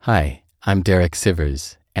Hi, I'm Derek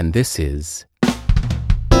Sivers, and this is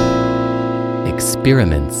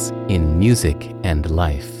Experiments in Music and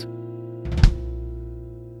Life.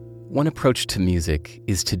 One approach to music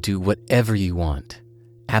is to do whatever you want.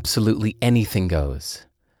 Absolutely anything goes.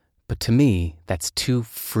 But to me, that's too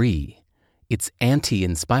free. It's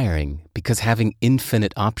anti-inspiring because having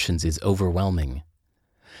infinite options is overwhelming.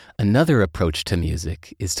 Another approach to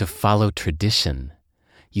music is to follow tradition.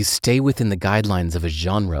 You stay within the guidelines of a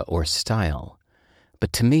genre or style.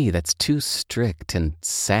 But to me, that's too strict and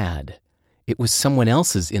sad. It was someone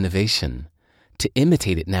else's innovation. To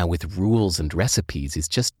imitate it now with rules and recipes is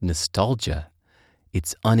just nostalgia.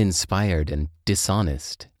 It's uninspired and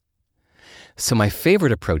dishonest. So my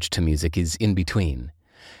favorite approach to music is in between.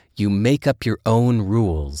 You make up your own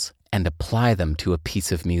rules and apply them to a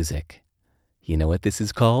piece of music. You know what this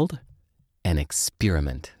is called? An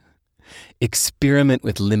experiment. Experiment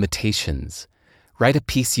with limitations. Write a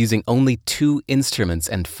piece using only 2 instruments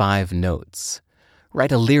and 5 notes.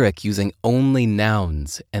 Write a lyric using only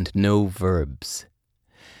nouns and no verbs.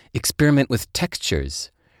 Experiment with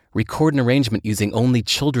textures. Record an arrangement using only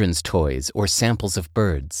children's toys or samples of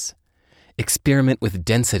birds. Experiment with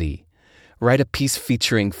density. Write a piece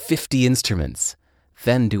featuring 50 instruments.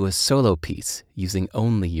 Then do a solo piece using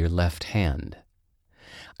only your left hand.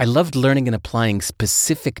 I loved learning and applying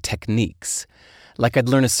specific techniques. Like I'd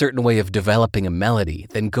learn a certain way of developing a melody,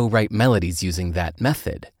 then go write melodies using that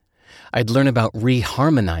method. I'd learn about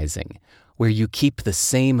reharmonizing, where you keep the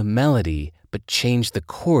same melody but change the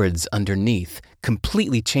chords underneath,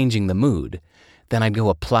 completely changing the mood. Then I'd go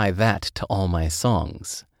apply that to all my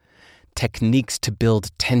songs. Techniques to build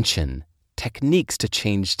tension, techniques to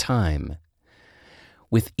change time.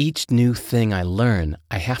 With each new thing I learn,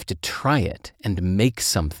 I have to try it and make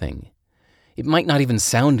something. It might not even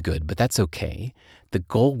sound good, but that's okay. The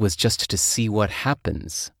goal was just to see what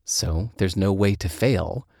happens, so there's no way to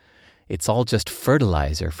fail. It's all just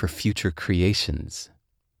fertilizer for future creations.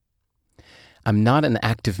 I'm not an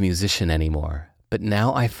active musician anymore, but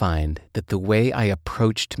now I find that the way I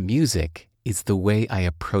approached music is the way I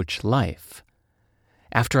approach life.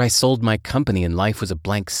 After I sold my company and life was a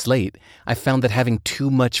blank slate, I found that having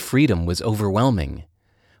too much freedom was overwhelming.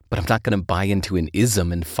 But I'm not going to buy into an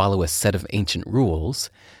ism and follow a set of ancient rules,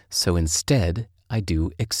 so instead I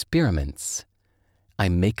do experiments. I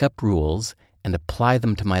make up rules and apply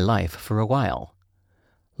them to my life for a while.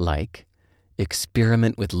 Like,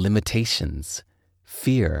 experiment with limitations,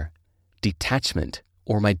 fear, detachment,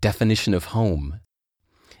 or my definition of home.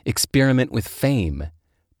 Experiment with fame,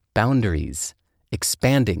 boundaries,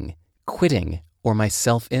 expanding, quitting, or my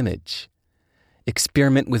self-image.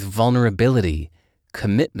 Experiment with vulnerability,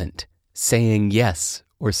 commitment, saying yes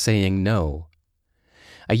or saying no.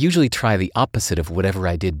 I usually try the opposite of whatever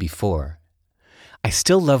I did before. I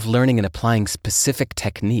still love learning and applying specific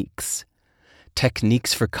techniques.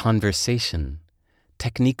 Techniques for conversation.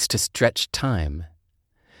 Techniques to stretch time.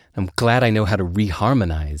 I'm glad I know how to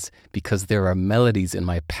reharmonize because there are melodies in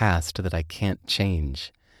my past that I can't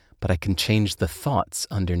change, but I can change the thoughts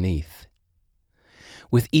underneath.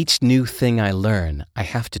 With each new thing I learn, I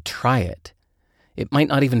have to try it. It might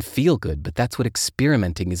not even feel good, but that's what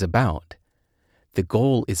experimenting is about. The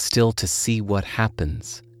goal is still to see what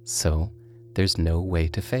happens, so there's no way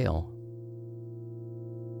to fail.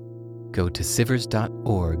 Go to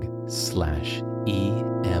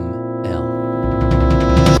sivers.org/EM